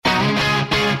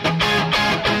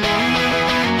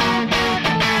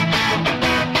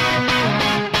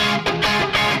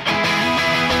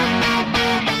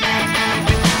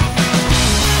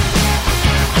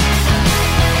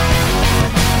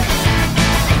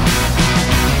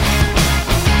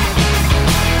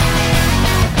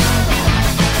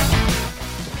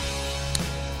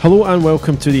Hello and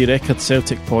welcome to the Record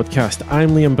Celtic podcast.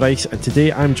 I'm Liam Bryce and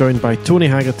today I'm joined by Tony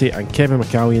Haggerty and Kevin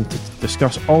McCallion to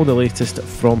discuss all the latest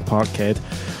from Parkhead.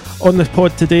 On the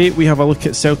pod today we have a look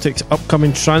at Celtic's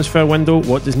upcoming transfer window.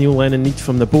 What does Neil Lennon need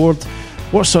from the board?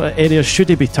 What sort of areas should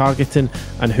he be targeting,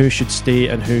 and who should stay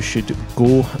and who should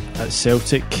go at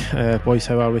Celtic? Boys,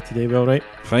 how are we today? We all right?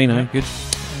 Fine, good.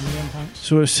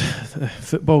 So it's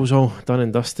football's all done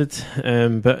and dusted,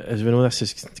 but as we know,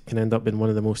 this can end up being one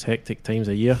of the most hectic times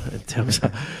of year in terms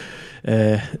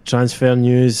of transfer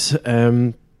news.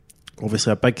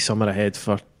 Obviously, a big summer ahead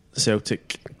for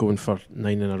Celtic, going for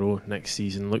 9 in a row next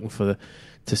season, looking for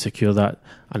to secure that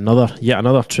yet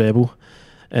another treble.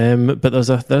 But there's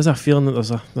a feeling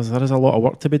that there is a lot of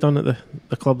work to be done at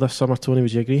the club this summer. Tony,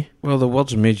 would you agree? Well, the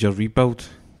word's major rebuild.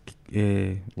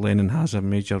 Lennon has a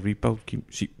major rebuild.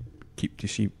 Keep the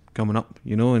sheep coming up,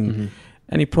 you know, and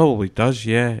he probably does.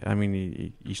 Yeah, I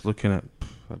mean, he's looking at,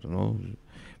 I don't know,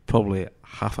 probably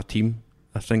half a team.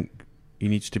 I think he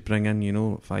needs to bring in, you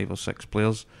know, 5 or 6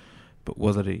 players. But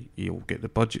whether he'll get the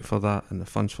budget for that and the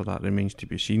funds for that remains to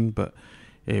be seen. But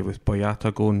with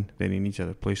Boyata going, then he needs a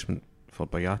replacement for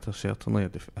Boyata, certainly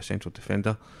a central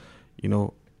defender. You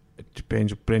know, it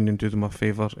depends if Brendan do them a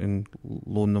favour and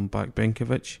loan them back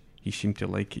Benkovic. He seemed to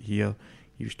like it here.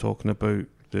 He was talking about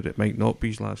that it might not be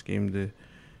his last game,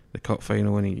 the cup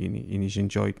final, and he's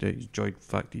enjoyed it. He's enjoyed the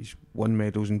fact he's won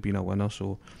medals and been a winner,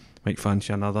 so might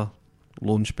fancy another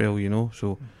loan spell, you know.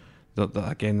 So that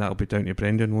again, that'll be down to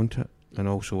Brendan, won't it? And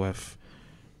also if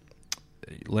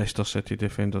Leicester City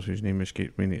defenders, whose name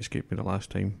escaped me the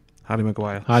last time, Harry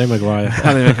Maguire,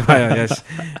 yes.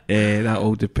 That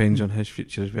all depends on his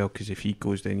future as well, because if he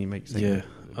goes, then he might think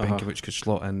Benkovic could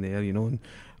slot in there, you know. And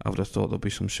I would have thought there'll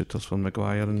be some suitors for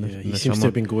Maguire in he the seems summer. to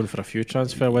have been going for a few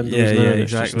transfer windows now. Yeah,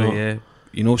 Exactly. Yeah,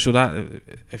 you know, so that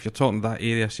if you're talking that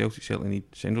area, Celtic certainly need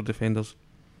central defenders.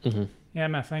 Yeah,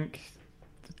 and I think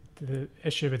the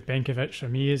issue with Benkovic for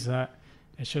me is that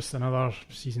it's just another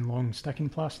season-long sticking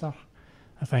plaster.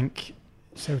 I think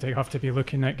Celtic have to be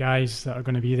looking at guys that are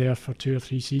going to be there for 2 or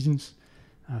 3 seasons.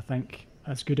 I think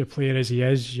as good a player as he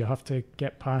is, you have to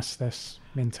get past this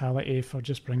mentality for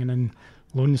just bringing in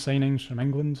loan signings from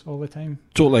England all the time.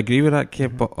 Totally agree with that,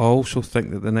 Kev, but I also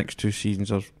think that the next 2 seasons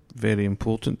are very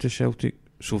important to Celtic.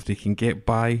 So if they can get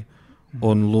by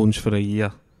on loans for a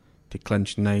year to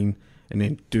clinch 9 and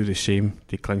then do the same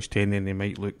to clinch 10, then they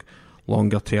might look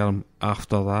longer term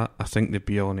after that. I think the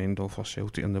be all and end all for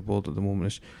Celtic on the board at the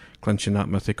moment is clinching that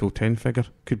mythical 10 figure.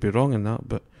 Could be wrong in that,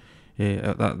 but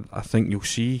that I think you'll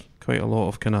see quite a lot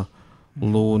of kind of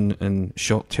loan and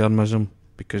short termism,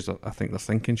 because I think they're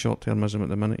thinking short termism at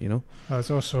the minute, you know. Well,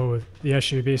 it's also the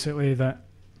issue basically that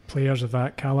players of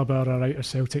that calibre are out of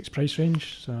Celtic's price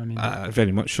range. So I mean,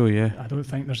 very much so, yeah. I don't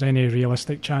think there's any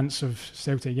realistic chance of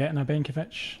Celtic getting a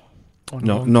Benkovic.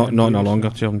 Not in a longer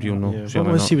term deal, no. Yeah.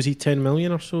 What was he 10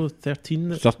 million or so?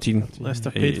 13? 13.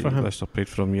 Leicester paid for him. Leicester paid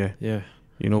for him, yeah. Yeah.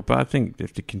 You know, but I think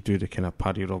if they can do the kind of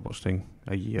Paddy Roberts thing,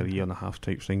 a year and a half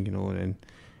type thing, you know, then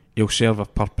he'll serve a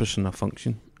purpose and a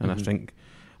function. And I think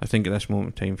at this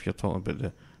moment in time, if you're talking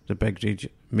about the big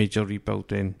major rebuild,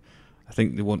 then I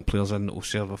think they want players in that will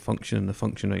serve a function, and the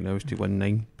function right now is to win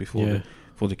 9 before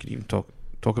they could even talk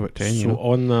about 10. So you know?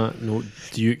 On that note,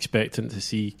 do you expect him to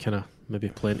see kind of maybe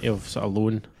plenty of sort of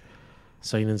loan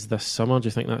signings this summer? Do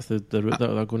you think that's the route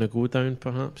that they're going to go down,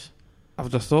 perhaps? I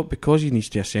would have thought, because he needs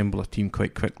to assemble a team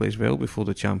quite quickly as well before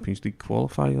the Champions League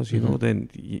qualifiers, you know,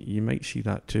 then you might see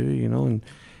that too, you know.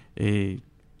 And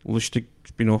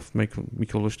Lustig's been off, Michael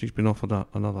Lustig's been offered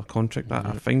another contract.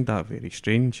 I find that very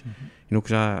strange, you know,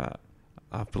 because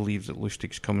I believe that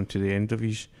Lustig's coming to the end of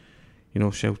his, you know,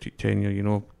 Celtic tenure, you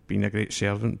know, being a great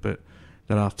servant, but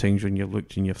there are times when you've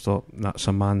looked and you've thought that's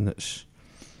a man that's,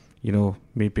 you know,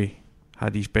 maybe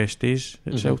had his best days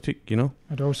at Celtic, you know.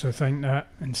 I'd also think that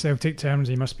in Celtic terms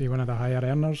he must be one of the higher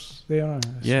earners there.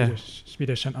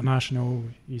 Swedish international,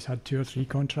 he's had 2 or 3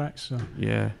 contracts, so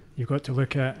you've got to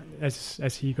look at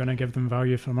is he going to give them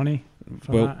value for money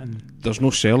for that? And there's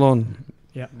no sell on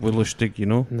with Lustig, you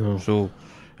know. No. So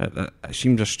it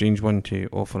seems a strange one to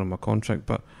offer him a contract,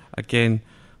 but again,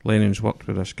 Lennon's worked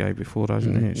with this guy before,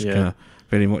 hasn't he? It's kind of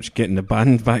very much getting the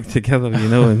band back together, you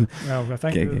know. And well, I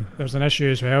think there's an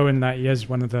issue as well in that he is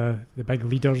one of the big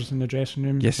leaders in the dressing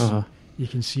room. Yes. You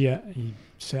can see it. He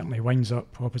certainly winds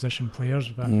up opposition players,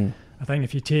 but I think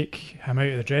if you take him out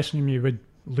of the dressing room, you would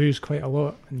lose quite a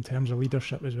lot in terms of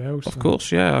leadership as well. Of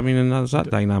course, yeah. I mean, and there's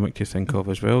that dynamic to think of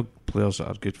as well. Players that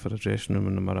are good for the dressing room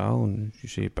and the morale, and you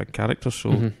say big characters.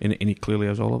 So, and he clearly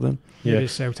has all of them. Maybe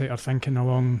Celtic are thinking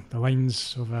along the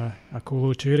lines of a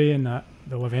Kolo Toure, and that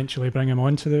they'll eventually bring him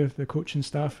onto the coaching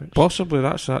staff. Possibly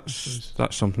that's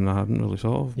something I hadn't really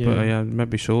thought of. But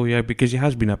maybe so. Yeah, because he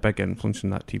has been a big influence in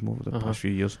that team over the past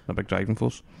few years, a big driving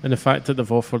force. And the fact that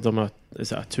they've offered him a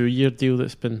 2-year deal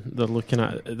they're looking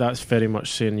at, that's very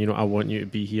much saying, I want you to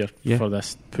be here for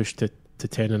this push to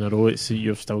 10 in a row. It's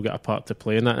you've still got a part to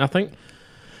play in that. And I think,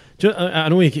 I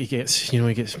know he gets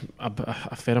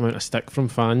a fair amount of stick from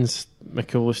fans,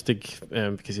 Michael Lustig,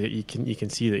 because you can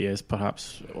see that he is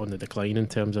perhaps on the decline in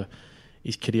terms of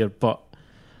his career. But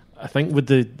I think would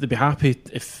they be happy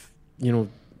if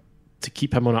to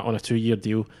keep him on a 2-year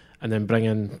deal and then bring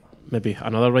in maybe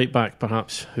another right back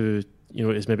perhaps who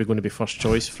is maybe going to be first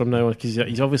choice from now on, because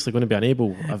he's obviously going to be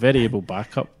a very able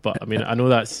backup. But I mean, I know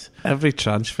that's every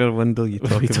transfer window you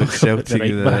talk about Celtic,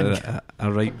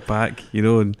 a right back,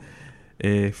 and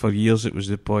for years it was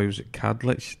the boy, was it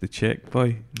Kadlic, the Czech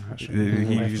boy?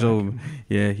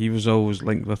 He was always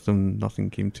linked with them.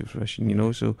 Nothing came to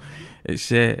fruition, So it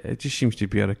just seems to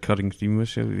be a recurring theme with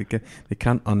Celtic. They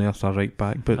can't unearth a right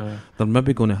back, but they're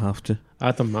maybe going to have to.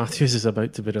 Adam Matthews is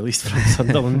about to be released from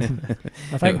Sunderland.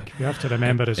 I think we have to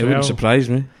remember as it well. It wouldn't surprise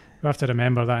me. We have to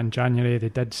remember that in January they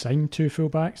did sign 2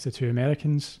 fullbacks, the 2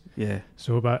 Americans. Yeah.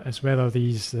 So, but it's whether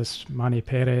this Manny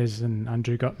Perez and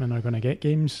Andrew Gutman are going to get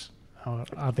games, or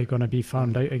are they going to be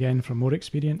farmed out again for more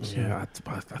experience? Yeah,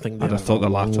 I think I'd have thought the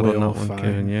latter on that one,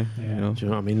 Kevin. Yeah. Do you know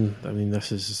what I mean? I mean,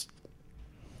 this is.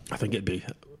 I think it'd be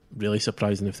really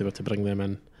surprising if they were to bring them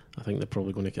in. I think they're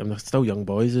probably going to. I mean, they're still young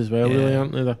boys as well, really,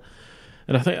 aren't they?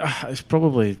 And I think it's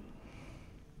probably.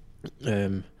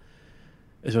 There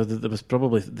was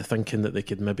probably the thinking that they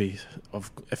could maybe,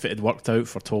 if it had worked out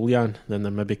for Toljan, then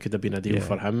there maybe could have been a deal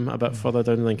for him a bit further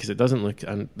down the line, because it doesn't look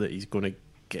that he's going to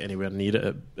get anywhere near it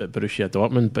at Borussia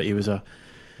Dortmund. But he was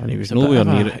nowhere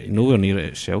near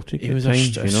it at Celtic. He was a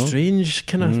strange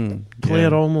kind of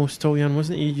player, almost, Toljan,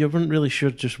 wasn't he? You weren't really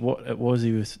sure just what it was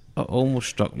he was. It almost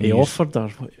struck me. He offered her.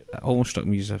 It almost struck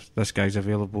me as if this guy's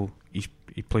available.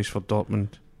 He plays for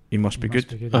Dortmund. He must be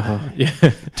good. Yeah.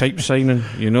 Type signing,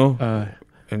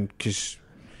 and because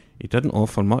he didn't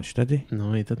offer much, did he?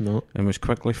 No, he did not. And was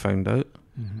quickly found out.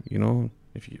 Mm-hmm.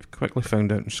 If you've quickly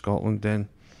found out in Scotland, then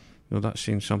that's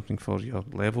saying something for your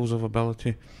levels of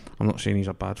ability. I'm not saying he's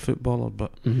a bad footballer,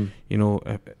 but he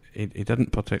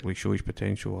didn't particularly show his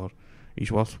potential or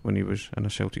his worth when he was in a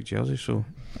Celtic jersey. So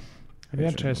it'd be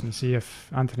interesting to see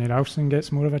if Anthony Ralston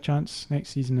gets more of a chance next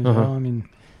season as well. I mean,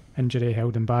 injury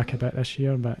held him back a bit this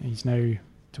year, but he's now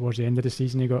towards the end of the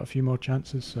season. He got a few more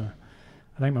chances, so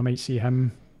I think we might see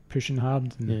him pushing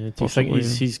hard. Do you think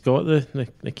he's got the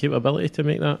capability to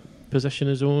make that position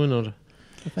his own, or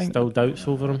I think still doubts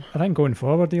over him? I think going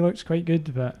forward he looks quite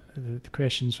good, but the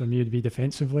questions for me would be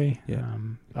defensively.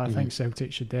 I think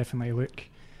Celtic should definitely look,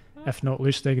 if not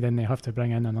Lustig, then they have to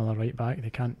bring in another right back. They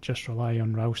can't just rely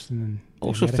on Ralston. I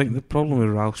also think the problem with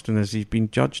Ralston is he's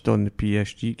been judged on the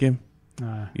PSG game.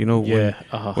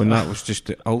 When that was just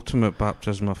the ultimate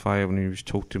baptism of fire, when he was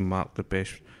told to mark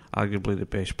arguably the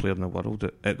best player in the world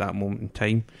at that moment in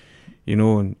time,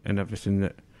 and everything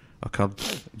that occurred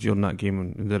during that game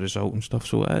and the result and stuff.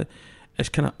 So it's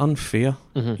kind of unfair,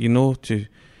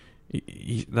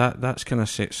 that's kind of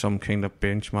set some kind of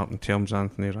benchmark in terms of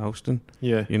Anthony Ralston.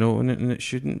 Yeah, and it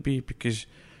shouldn't be, because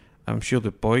I'm sure the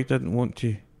boy didn't want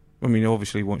to. I mean,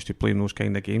 obviously he wants to play in those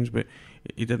kind of games, but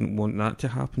he didn't want that to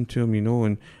happen to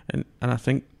him, and I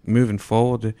think moving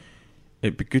forward,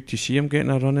 it'd be good to see him getting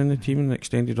a run in the team, an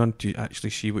extended run, to actually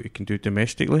see what he can do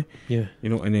domestically. Yeah,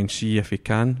 and then see if he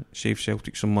can save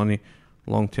Celtic some money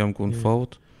long term going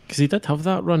forward. Because he did have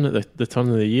that run at the turn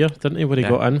of the year, didn't he? Where he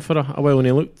got in for a while, and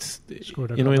he looked, he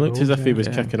looked as if he was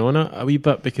kicking on a wee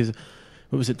bit, because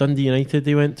what was it, Dundee United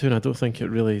he went to, and I don't think it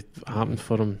really happened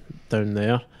for him down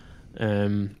there.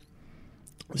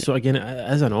 So again,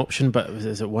 it is an option, but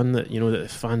is it one that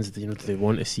that fans do they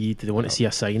want to see? Do they want to see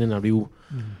a signing, a real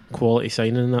quality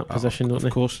signing in that position? Don't they?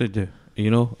 Of course they do.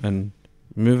 And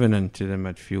moving into the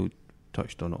midfield,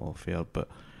 touched on it off air, but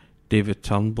David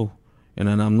Turnbull, and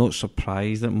I'm not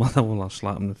surprised that Motherwell are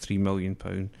slapping the £3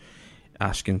 million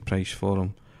asking price for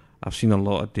him. I've seen a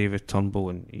lot of David Turnbull,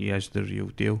 and he is the real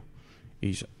deal.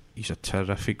 He's a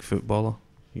terrific footballer.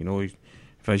 His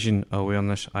vision,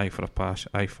 awareness, eye for a pass,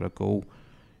 eye for a goal.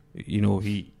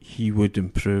 He would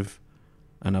improve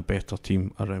in a better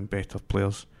team around better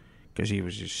players, because he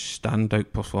was a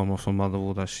standout performer for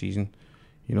Motherwell this season,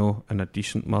 in a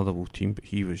decent Motherwell team, but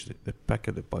he was the pick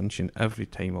of the bunch, and every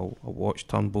time I watched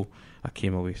Turnbull, I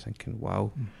came away thinking,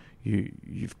 wow,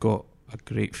 you've got a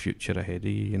great future ahead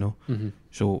of you,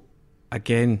 So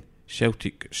again,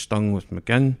 Celtic stung with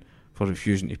McGinn for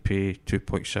refusing to pay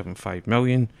 2.75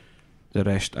 million. the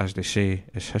rest, as they say,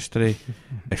 is history.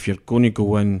 If you're going to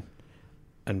go in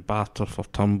and batter for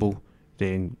Turnbull,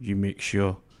 then you make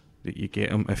sure that you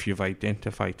get him. If you've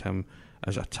identified him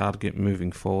as a target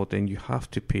moving forward, then you have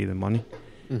to pay the money,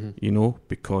 you know,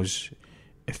 because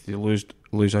if they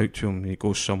lose out to him and he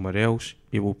goes somewhere else,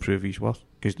 he will prove his worth,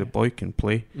 because the boy can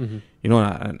play, you know.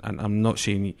 And I'm not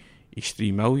saying he's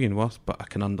 3 million worth, but I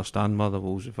can understand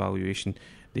Motherwell's evaluation.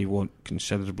 They want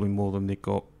considerably more than they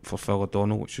got for Phil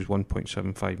O'Donnell, which was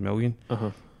 1.75 million,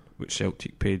 which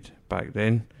Celtic paid back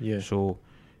then. So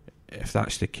if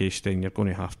that's the case, then you're going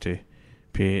to have to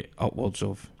pay upwards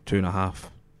of 2.5,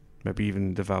 maybe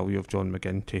even the value of John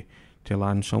McGinn to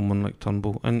land someone like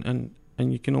Turnbull, and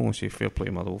you can only say fair play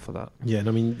to Motherwell for that. Yeah, and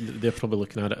I mean, they're probably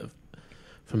looking at it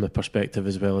from the perspective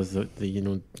as well as the you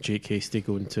know, Jake Hastie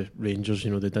going to Rangers.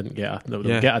 You know, they didn't get they'll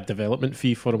get a development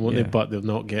fee for him, won't they? But they're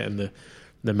not getting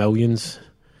the millions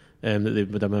that they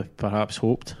would have perhaps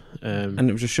hoped. And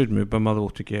it was a shrewd move by Motherwell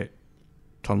to get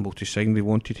Turnbull to sign. They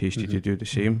wanted Hastie to do the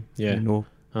same. You know,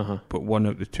 but one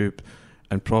out of the two,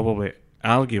 and probably,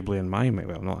 arguably in my mind,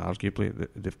 well, not arguably,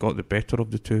 they've got the better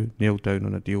of the two nailed down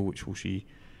on a deal which will see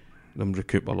them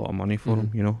recoup a lot of money for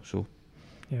him, you know. So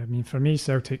yeah, I mean, for me,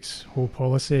 Celtic's whole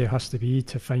policy has to be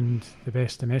to find the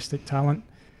best domestic talent,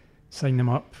 sign them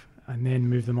up, and then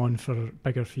move them on for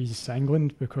bigger fees to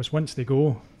England, because once they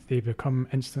go, they become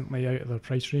instantly out of their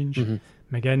price range.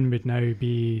 McGinn would now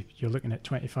be, you're looking at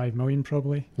 25 million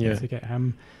probably to get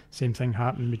him. Same thing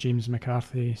happened with James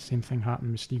McCarthy, same thing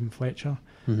happened with Stephen Fletcher.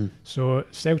 So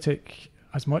Celtic,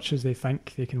 as much as they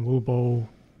think they can lowball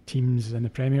teams in the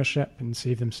Premiership and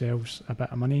save themselves a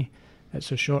bit of money,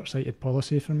 it's a short-sighted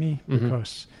policy for me,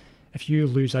 because if you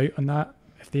lose out on that,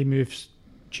 if they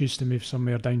choose to move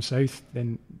somewhere down south,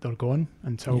 then they're gone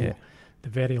until the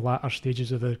very latter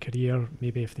stages of their career,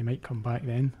 maybe, if they might come back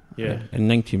then. In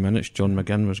 90 minutes, John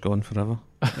McGinn was gone forever.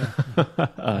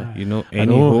 You know,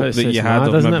 any hope that you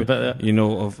had of maybe, you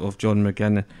know, of John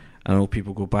McGinn. I know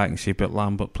people go back and say, but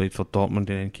Lambert played for Dortmund and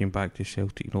then came back to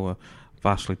Celtic. You know, a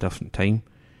vastly different time.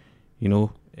 You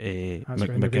know, that's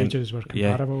when the wages were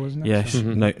comparable, wasn't it? Yes.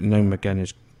 Now McGinn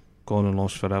is gone and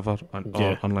lost forever,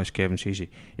 unless Kevin says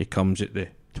he comes at the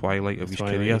twilight of his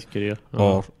career.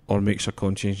 Or makes a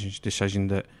conscientious decision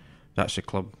that that's a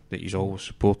club that he's always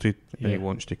supported and he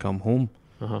wants to come home.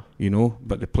 You know,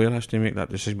 but the player has to make that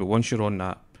decision. But once you're on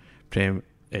that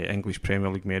English Premier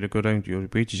League merry-go-round, your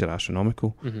wages are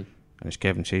astronomical, and as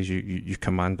Kevin says, you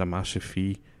command a massive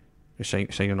fee, a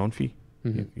signing-on fee.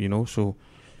 You know, so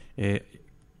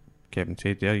Kevin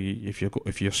said there,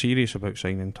 if you're serious about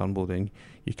signing Turnbull, then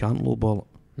you can't lowball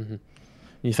it.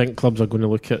 You think clubs are going to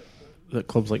look at that?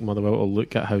 Clubs like Motherwell will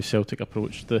look at how Celtic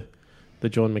approached the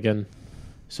John McGinn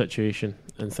situation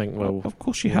and think, well, of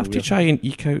course you have to try and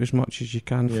eke out as much as you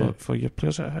can for your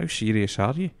players. How serious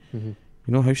are you? You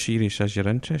know, how serious is your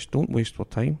interest? Don't waste your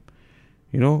time.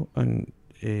 You know, and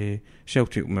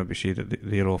Celtic will maybe say that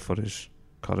their offer is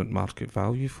current market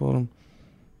value for them.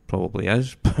 Probably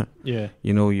is, but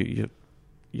you know,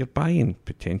 you're buying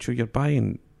potential. You're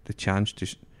buying the chance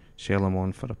to sell them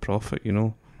on for a profit. You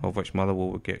know, of which Motherwell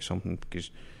would get something,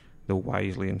 because they'll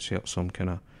wisely insert some kind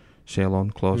of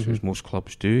sell-on clause, as most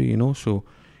clubs do. You know, so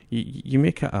you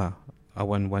make it a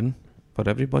win-win for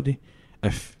everybody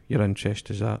if your interest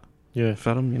is that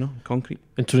firm. You know, concrete.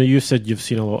 And Tony, you said you've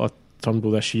seen a lot of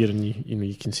Turnbull this year, and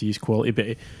you can see his quality.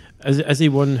 But is he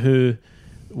one who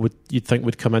you'd think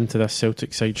would come into this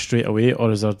Celtic side straight away,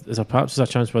 or is there perhaps a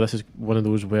chance where this is one of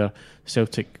those where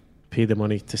Celtic pay the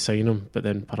money to sign him, but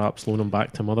then perhaps loan him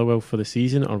back to Motherwell for the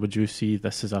season? Or would you see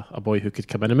this as a boy who could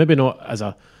come in and maybe not as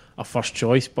a first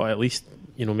choice, but at least,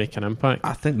 you know, make an impact?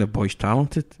 I think the boy's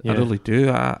talented. I really do.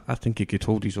 I think he could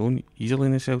hold his own easily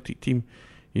in the Celtic team.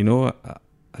 You know,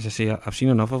 as I say, I've seen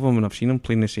enough of him, and I've seen him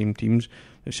playing the same teams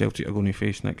that Celtic are going to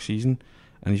face next season,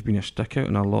 and he's been a stick out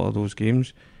in a lot of those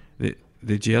games.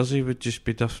 The jersey would just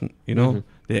be different, you know.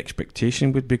 The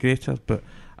expectation would be greater, but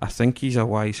I think he's a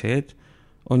wise head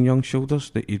on young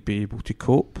shoulders that he'd be able to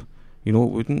cope. You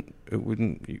know, he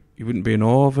wouldn't be in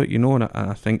awe of it, you know. And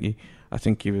I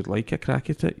think he would like a crack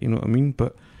at it. You know what I mean?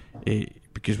 But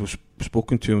because we've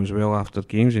spoken to him as well after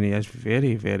games, and he is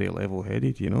very, very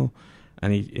level-headed, you know.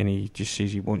 And he just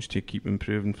says he wants to keep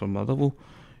improving for Motherwell.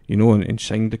 You know, and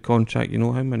signed the contract. You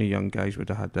know, how many young guys would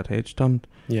have had their heads turned?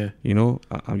 You know,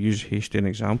 I'll use Hastie an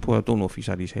example. I don't know if he's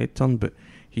had his head turned, but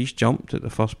he's jumped at the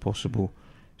first possible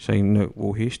sign. Now,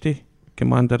 will Hastie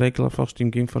command a regular first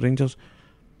team game for Rangers?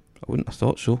 I wouldn't have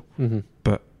thought so.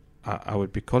 But I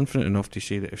would be confident enough to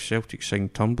say that if Celtic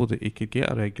signed Turnbull, that he could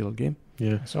get a regular game.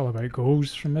 It's all about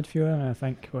goals from midfield. I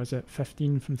think, was it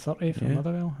 15 from 30 from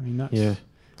Motherwell? I mean, that's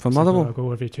For Motherwell, a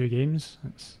goal every 2 games.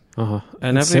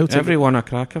 And everyone a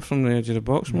cracker from the edge of the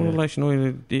box, more or less. You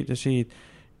know, they say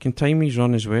can time his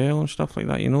run as well and stuff like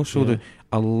that. You know, so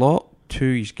a lot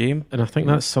to his game. And I think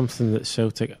that's something that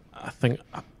Celtic, I think,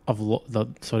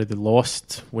 they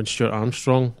lost when Stuart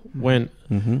Armstrong went.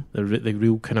 The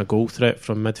real kind of goal threat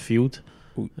from midfield.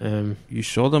 You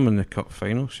saw them in the cup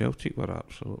final. Celtic were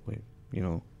absolutely,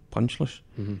 punchless,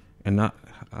 and that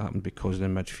happened because their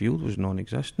midfield was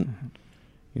non-existent.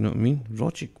 You know what I mean?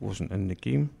 Rogic wasn't in the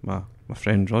game. My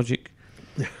friend Rogic.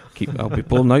 I'll be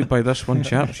blown out by this one,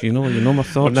 chaps. You know my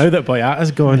thoughts. Well, now that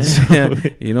Boyata's gone, so.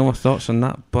 You know my thoughts on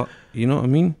that. But you know what I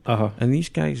mean. And these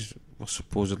guys were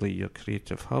supposedly your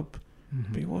creative hub,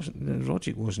 but he wasn't.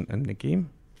 Rogic wasn't in the game.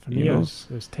 For me, it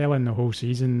was telling the whole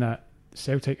season that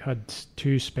Celtic had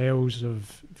 2 spells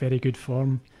of very good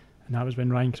form, and that was when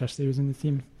Ryan Christie was in the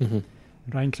team.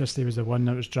 Ryan Christie was the one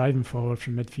that was driving forward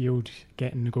from midfield,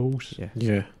 getting the goals.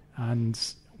 Yeah. And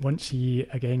once he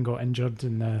again got injured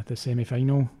in the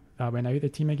semi-final, that went out of the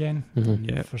team again.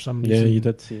 For some reason. Yeah, you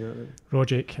did see that.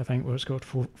 Rogic, I think, scored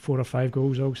 4 or 5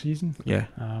 goals all season. Yeah.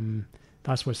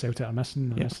 That's what Celtic are missing.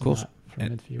 They're missing of course. That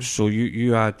from midfield. So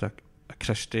you add a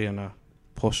Christie and a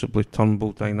possibly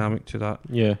Turnbull dynamic to that.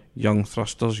 Yeah. Young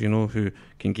thrusters, who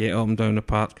can get up and down the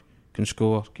park, can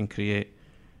score, can create,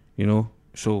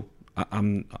 So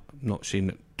I'm not saying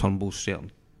that Turnbull's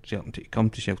certain to come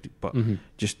to Celtic, but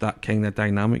just that kind of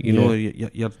dynamic,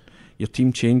 your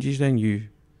team changes, then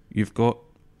you've got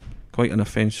quite an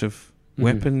offensive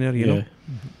weapon there, you know.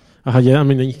 Yeah, I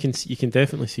mean, you can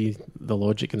definitely see the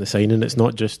logic in the signing. It's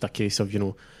not just a case of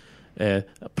a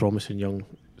promising young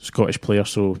Scottish player,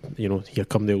 so here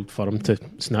come the old firm to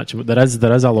snatch him. There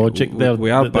is a logic there.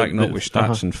 We are backing up with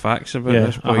stats and facts about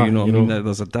this, but I mean,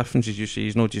 there's a difference, as you say.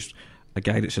 He's not just a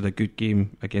guy that's had a good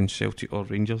game against Celtic or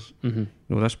Rangers.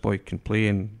 This boy can play,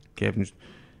 and Kevin's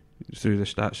through the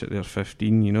stats that they're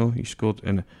 15. He scored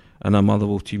in a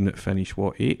Motherwell team that finished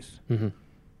 8th.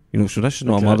 So this is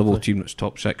not a Motherwell team that's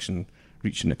top 6 and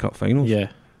reaching the cup finals.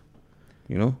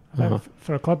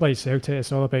 For a club like Celtic,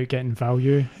 it's all about getting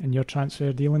value in your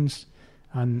transfer dealings,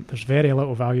 and there's very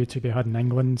little value to be had in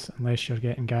England unless you're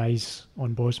getting guys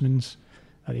on Bosmans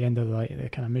at the end of the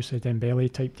kind of Moussa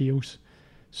Dembele type deals.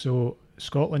 So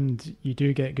Scotland, you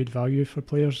do get good value for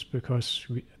players because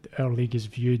our league is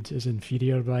viewed as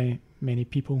inferior by many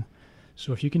people.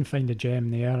 So if you can find a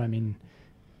gem there, I mean,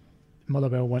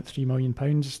 Motherwell want £3 million.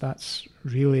 That's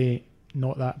really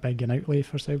not that big an outlay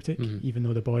for Celtic, even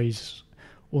though the boy's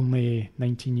only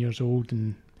 19 years old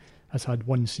and has had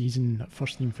 1 season at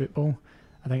first team football.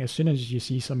 I think as soon as you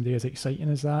see somebody as exciting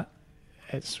as that,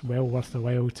 it's well worth the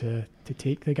while to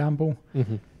take the gamble.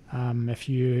 If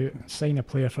you sign a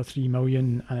player for £3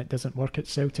 million and it doesn't work at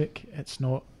Celtic, it's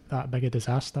not that big a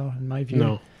disaster in my view.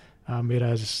 No.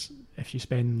 Whereas if you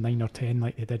spend 9 or 10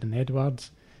 like they did in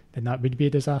Edwards, then that would be a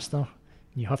disaster.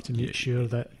 You have to make sure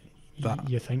that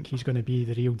you think he's going to be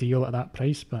the real deal at that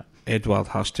price. But Edward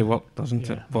has to work, doesn't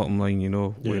it? Bottom line,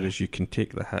 whereas you can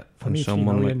take the hit from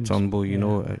someone like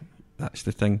Turnbull, that's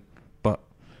the thing. But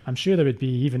I'm sure there would be,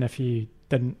 even if he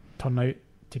didn't turn out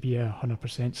to be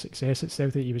 100% success at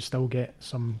Celtic, you would still get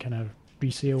some kind of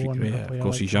resale on it. Of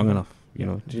course, he's young enough,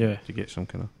 to get some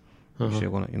kind of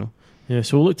resale on it, Yeah,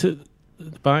 so we'll look at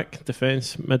the back,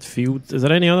 defence, midfield. Is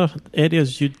there any other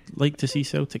areas you'd like to see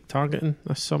Celtic targeting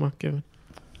this summer, Kevin?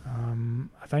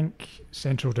 I think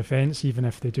central defence, even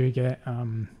if they do get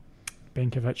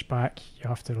Benkovic back, you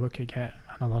have to look at get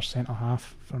another centre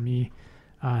half for me.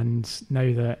 And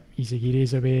now that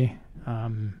Izagiri's away,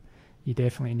 you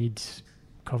definitely need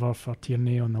cover for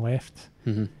Tierney on the left.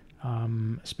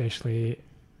 Especially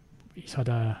he's had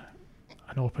an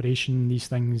operation. These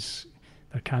things,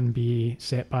 there can be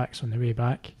setbacks on the way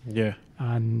back. Yeah.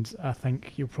 And I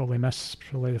think you'll probably miss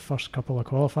the first couple of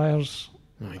qualifiers.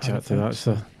 Exactly,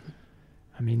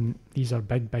 I mean, these are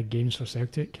big games for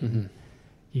Celtic.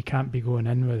 You can't be going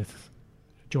in with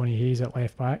Johnny Hayes at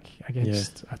left back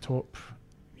against a top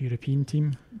European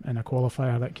team in a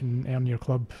qualifier that can earn your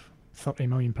club £30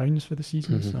 million for the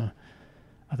season. So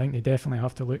I think they definitely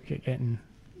have to look at getting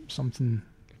something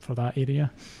for that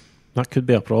area. That could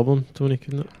be a problem, Tony,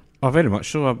 couldn't it? Oh, very much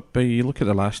so. But you look at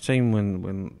the last time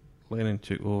when Lennon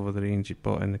took over the Range, he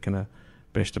brought in the kind of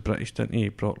best of British, didn't he? He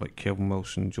brought like Kelvin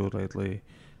Wilson, Joe Ledley,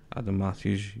 Adam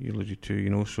Matthews, you alluded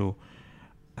to, so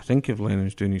I think if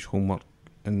Lennon's doing his homework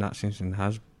in that sense, and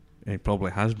he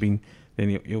probably has been, then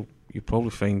you'll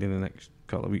probably find in the next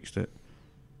couple of weeks that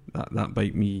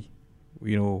might be,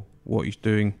 what he's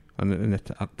doing in the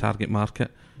target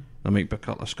market. There might be a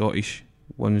couple of Scottish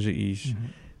ones that he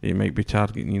might be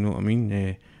targeting, you know what I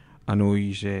mean? I know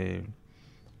he's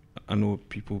I know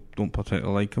people don't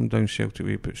particularly like him down Celtic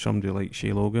way, but somebody like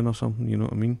Shea Logan or something, you know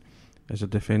what I mean, as a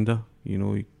defender, you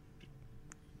know,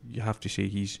 you have to say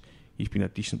he's been a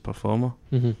decent performer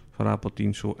for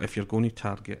Aberdeen. So if you're going to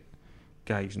target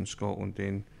guys in Scotland,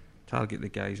 then target the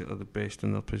guys that are the best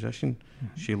in their position.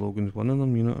 Shea Logan's one of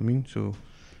them, you know what I mean? So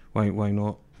why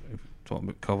not? Talking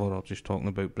about cover or just talking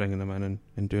about bringing them in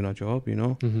and doing a job, you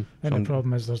know. And the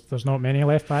problem is there's not many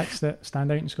left backs that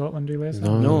stand out in Scotland, really. Is there?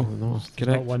 No. There's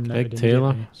not one that Greg would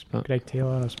Taylor. Greg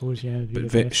Taylor, I suppose, yeah. But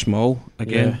Vic Small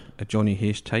again, a Johnny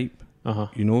Hayes type,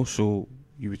 you know. So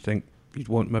you would think you'd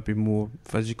want maybe more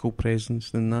physical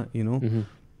presence than that, you know.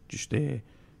 Just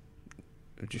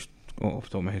off the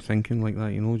top of my head thinking like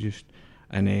that, you know.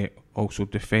 And also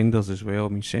defenders as well. I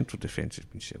mean, central defence has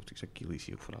been Celtic's Achilles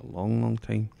heel for a long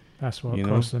time. That's what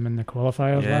cost them in the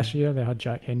qualifiers last year. They had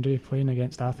Jack Hendry playing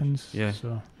against Athens. Yeah.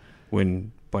 So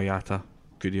when Boyata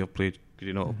could he have played, could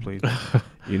he not have played?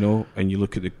 You know, and you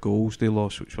look at the goals they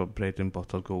lost, which were bread and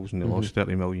butter goals, and they lost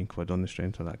 30 million quid on the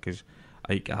strength of that, because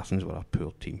Athens were a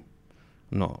poor team.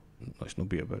 Let's not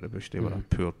beat about the bush. They were a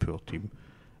poor team,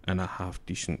 and a half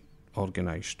decent,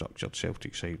 organised, structured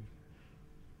Celtic side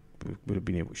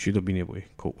should have been able to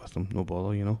cope with them, no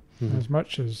bother, you know. As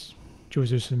much as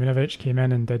Jozo Simunovic came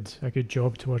in and did a good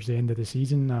job towards the end of the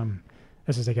season,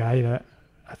 this is a guy that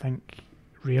I think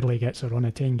rarely gets a run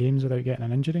of 10 games without getting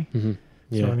an injury.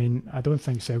 So I mean, I don't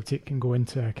think Celtic can go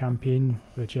into a campaign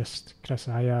with just Chris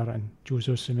Ayer and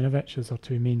Jozo Simunovic as their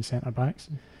two main centre backs.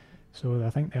 So I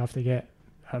think they have to get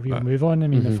a real move on. I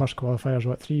mean, the first qualifier's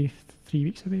what, three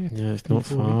weeks away? Yeah, it's not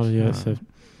far. Yeah, it's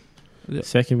the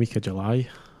second week of July,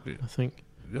 I think.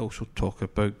 They also talk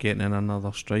about getting in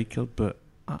another striker, but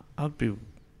I'd be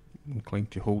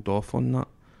inclined to hold off on that,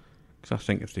 because I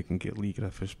think if they can get Lee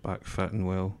Griffiths back fit and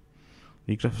well,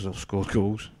 Lee Griffiths will score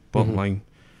goals, bottom line.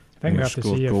 I think we have to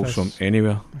see goals from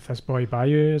anywhere. If this boy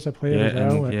Bayu is a player as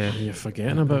well. And you're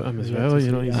forgetting about him as well,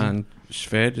 you know. And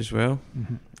Sved as well.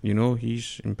 You know,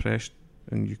 he's impressed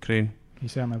in Ukraine. He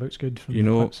certainly looks good from the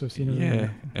clips I've seen of him.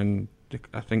 And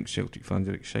I think Celtic fans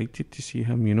are excited to see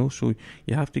him, you know, so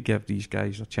you have to give these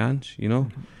guys a chance, you know.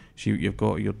 See what you've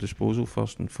got at your disposal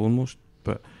first and foremost.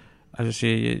 But as I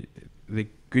say, the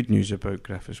good news about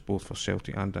Griffiths, both for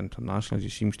Celtic and international, is he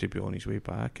seems to be on his way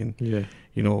back. And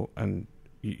you know, and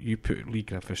you put Lee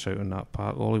Griffiths out on that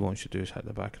part, all he wants to do is hit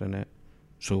the back of the net,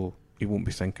 so he won't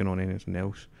be thinking on anything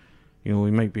else. You know,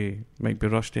 he might be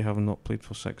rusty, having not played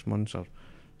for 6 months or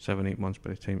 7-8 months by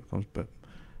the time it comes, but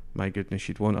my goodness,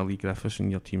 you'd want a Lee Griffiths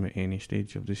in your team at any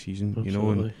stage of the season. Absolutely. You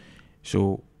know. And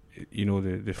so, you know,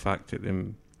 the fact that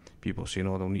them people saying,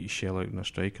 they'll need to shell out on a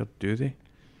striker, do they?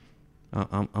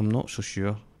 I'm not so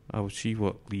sure. I would see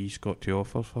what Lee's got to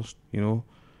offer first, you know,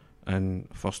 and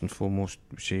first and foremost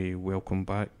say welcome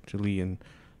back to Lee, and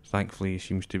thankfully he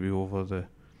seems to be over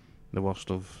the worst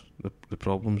of the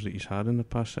problems that he's had in the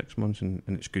past 6 months, and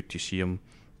it's good to see him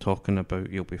talking about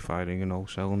he'll be firing on all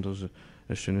cylinders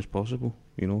as soon as possible,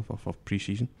 you know, for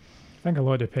pre-season. I think a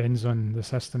lot depends on the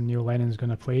system Neil Lennon's going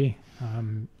to play.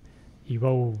 He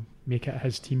will make it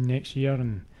his team next year,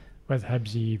 and with Hibs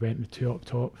he went with two up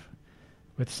top.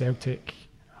 With Celtic,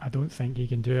 I don't think he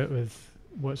can do it with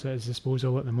what's at his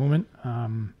disposal at the moment.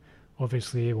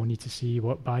 Obviously we'll need to see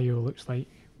what Bayo looks like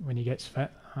when he gets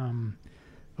fit,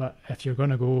 but if you're going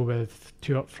to go with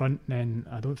two up front, then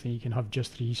I don't think you can have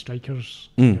just three strikers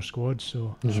in your squad.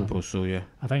 So I suppose so, yeah.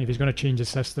 I think if he's going to change the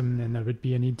system, then there would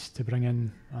be a need to bring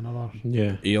in another.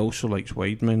 Yeah, he also likes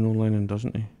wide men, no Lennon,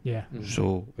 doesn't he? Yeah.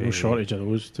 So no shortage of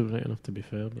those, to be right enough, to be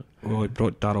fair. But well, he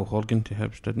brought Darryl Horgan to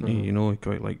Hibs, didn't he? You know, he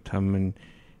quite liked him, and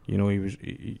you know,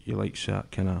 he likes that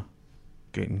kind of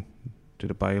getting to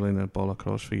the byline and ball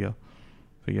across for your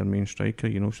main striker.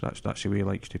 You know, so that's the way he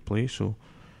likes to play. So,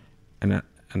 and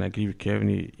I agree with Kevin.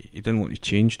 He didn't want to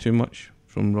change too much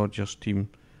from Rodgers' team,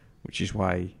 which is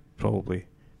why probably,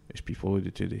 as people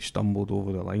alluded to, they stumbled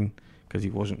over the line, because he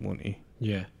wasn't wanting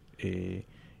to. He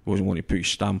wasn't wanting to put his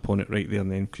stamp on it right there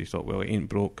and then, because he thought, well, it ain't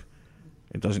broke.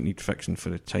 It doesn't need fixing for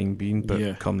the time being,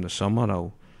 but come the summer,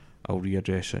 I'll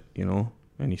readdress it. You know,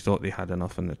 and he thought they had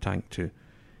enough in the tank to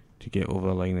get over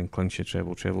the line and clinch the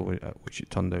treble, which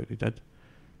it turned out they did.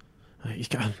 He's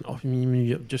got. I mean,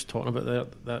 you're just talking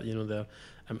about that you know, they're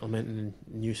implementing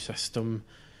a new system,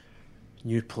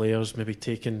 new players, maybe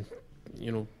taking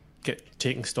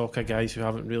stock of guys who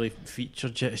haven't really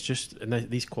featured yet. It's just, and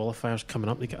these qualifiers coming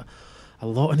up, they got a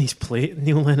lot on his plate,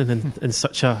 Neil Lennon, in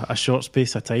such a short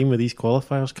space of time with these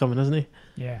qualifiers coming, isn't he?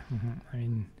 Yeah, I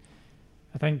mean,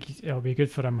 I think it'll be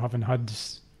good for him having had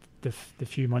the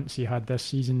few months he had this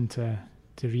season to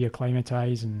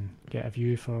reacclimatise and get a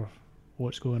view for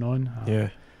what's going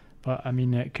on. But I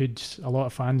mean, a lot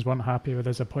of fans weren't happy with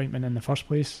his appointment in the first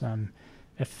place.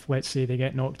 If, let's say, they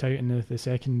get knocked out in the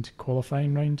second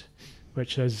qualifying round,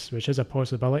 which is a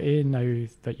possibility now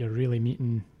that you're really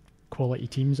meeting quality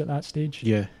teams at that stage,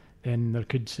 then there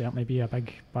could certainly be a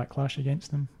big backlash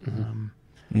against them.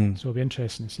 So it'll be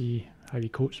interesting to see how he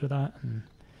copes with that.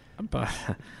 But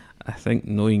I think,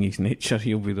 knowing his nature,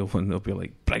 he'll be the one that'll be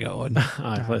like, bring it on.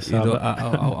 Let's have it.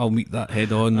 I'll meet that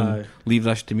head on and leave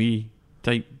this to me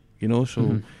type,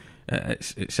 so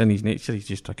it's in his nature. He's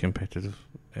just a competitive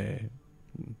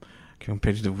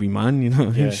wee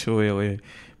man, so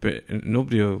but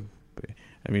nobody will,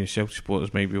 I mean, Celtic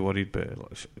supporters might be worried, but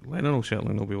Lennon will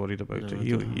certainly not be worried about it.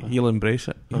 He'll embrace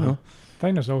it, I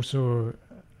think there's also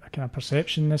a kind of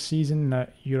perception this season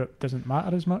that Europe doesn't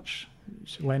matter as much.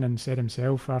 Lennon said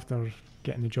himself after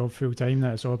getting the job full time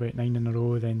that it's all about 9 in a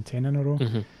row, then 10 in a row.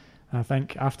 And I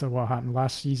think after what happened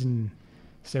last season,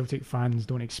 Celtic fans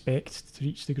don't expect to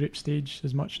reach the group stage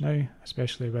as much now,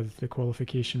 especially with the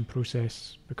qualification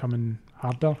process becoming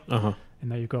harder. And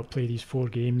now you've got to play these 4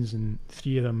 games, and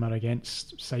 3 of them are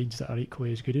against sides that are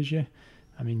equally as good as you.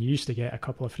 I mean, you used to get a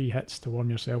couple of free hits to warm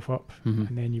yourself up,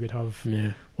 and then you would have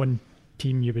one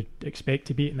team you would expect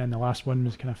to beat, and then the last one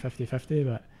was kind of 50-50.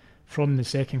 But from the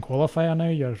second qualifier now,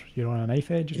 you're on a knife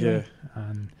edge. Really.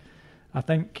 And I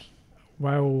think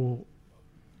while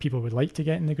people would like to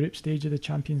get in the group stage of the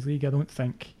Champions League, I don't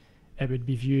think it would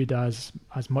be viewed as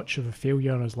much of a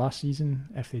failure as last season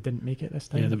if they didn't make it this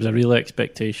time. Yeah, there was a real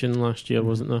expectation last year,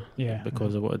 wasn't there? Yeah,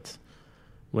 because of what had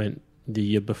went the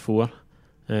year before.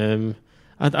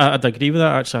 I'd agree with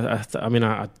that. Actually, I mean,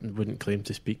 I wouldn't claim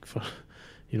to speak for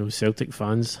Celtic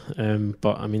fans,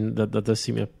 but I mean, there does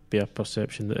seem to be a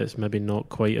perception that it's maybe not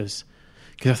quite as,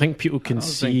 because I think people can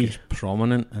see it's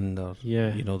prominent in their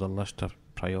their list of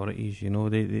priorities.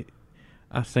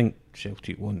 I think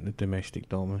Celtic want the domestic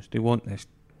dominance. They want this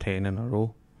 10 in a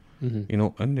row,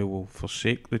 and they will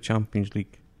forsake the Champions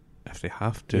League if they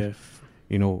have to.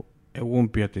 It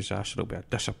won't be a disaster. It'll be a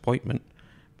disappointment,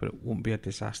 but it won't be a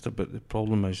disaster. But the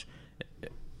problem is,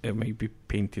 it might be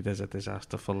painted as a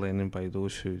disaster for Lennon by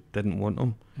those who didn't want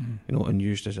him, and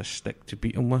used as a stick to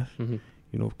beat him with.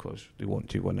 Because they want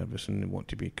to win everything, they want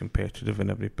to be competitive in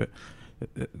every bit.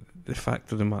 The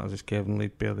fact of the matter is, Kevin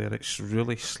laid bare there, it's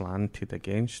really slanted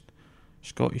against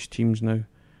Scottish teams now.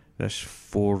 This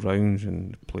 4 rounds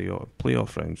and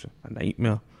playoff rounds, a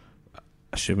nightmare,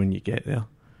 assuming you get there.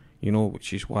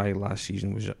 Which is why last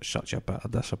season was such a bitter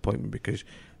disappointment, because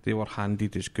they were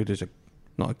handed as good as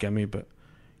not a gimme, but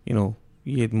you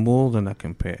had more than a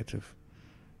competitive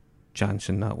chance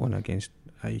in that one against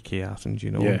AEK Athens.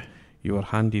 You were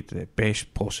handed the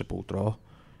best possible draw,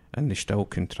 and they still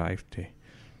contrived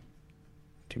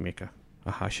to make a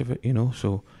hash of it,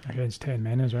 So against 10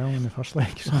 men as well in the first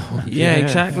leg. So.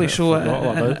 Exactly. So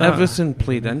everything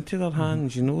played into their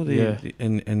hands,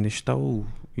 and they still,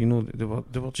 they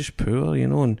were just poor,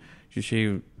 and you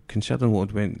say, considering what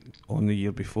had went on the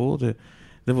year before, there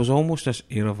was almost this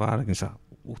air of arrogance that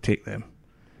we'll take them.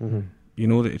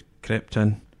 That it crept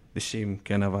in, the same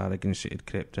kind of arrogance that had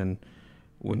crept in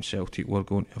when Celtic were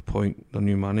going to appoint their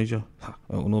new manager.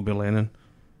 It'll not be Lennon,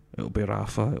 it'll be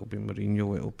Rafa, it'll be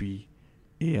Mourinho, it'll be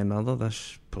another.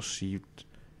 This perceived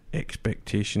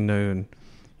expectation now,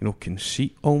 and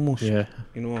conceit almost,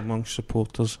 amongst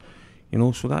supporters.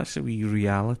 So that's a wee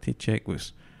reality check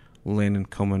with Lennon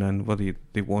coming in, whether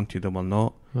they wanted him or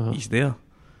not. He's there.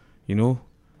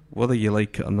 Whether you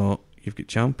like it or not, you've got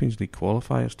Champions League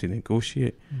qualifiers to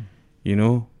negotiate.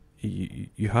 You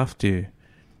have to.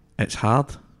 It's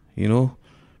hard,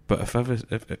 but if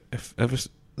ever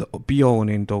the be all and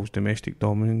end all's domestic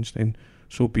dominance, then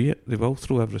so be it. They will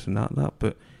throw everything at that,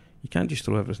 but you can't just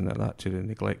throw everything at that to the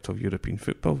neglect of European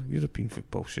football. European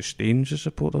football sustains the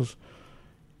supporters,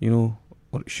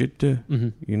 what it should do.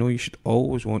 You should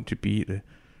always want to be at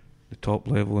the top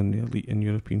level in the elite in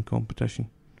European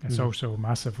competition. It's also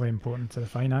massively important to the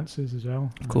finances as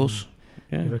well. Of course,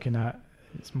 you're looking at,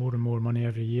 it's more and more money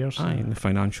every year. So and the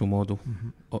financial model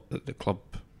that the club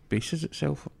bases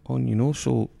itself on,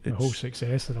 so the whole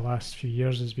success of the last few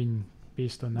years has been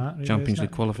based on that. Really, Champions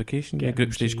League qualification,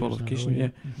 group stage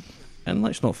qualification, and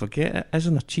let's not forget, it is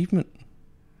an achievement.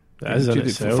 It is in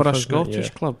itself, for a Scottish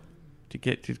club to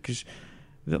get to, because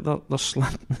they're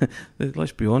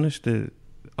let's be honest, the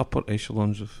upper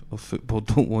echelons of football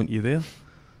don't want you there,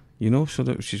 so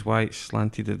which is why it's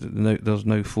slanted. There's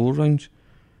now 4 rounds.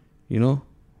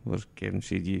 Where Kevin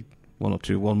said you 1 or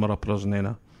 2 warmer uppers and then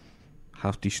a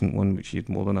half decent one which you had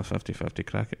more than a 50-50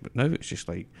 crack at. But now it's just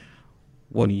like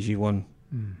one easy one,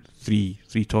 three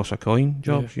toss a coin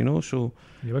jobs, you know. So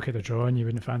you look at the draw and you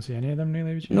wouldn't fancy any of them,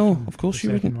 really, would you? No, From of course the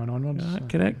you second wouldn't. one onwards, Yeah, so.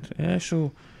 correct. Yeah,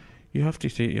 so you have to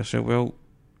say to yourself, well,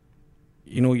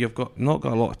 you know, you've not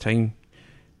got a lot of time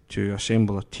to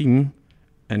assemble a team,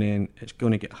 and then it's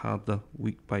going to get harder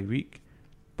week by week.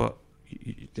 But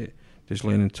does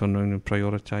Lennon turn around and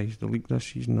prioritise the league this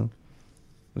season or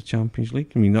the Champions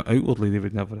League? I mean, outwardly they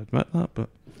would never admit that, but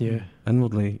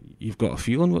inwardly you've got a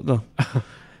feeling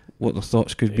what their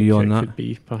thoughts could be on that. Could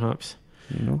be, perhaps.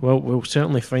 You know? Well, we'll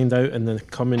certainly find out in the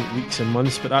coming weeks and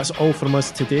months, but that's all from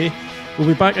us today. We'll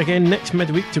be back again next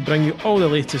midweek to bring you all the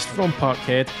latest from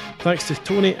Parkhead. Thanks to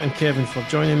Tony and Kevin for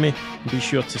joining me. Be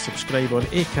sure to subscribe on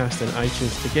Acast and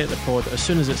iTunes to get the pod as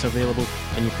soon as it's available,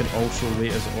 and you can also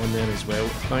rate us on there as well.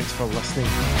 Thanks for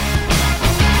listening.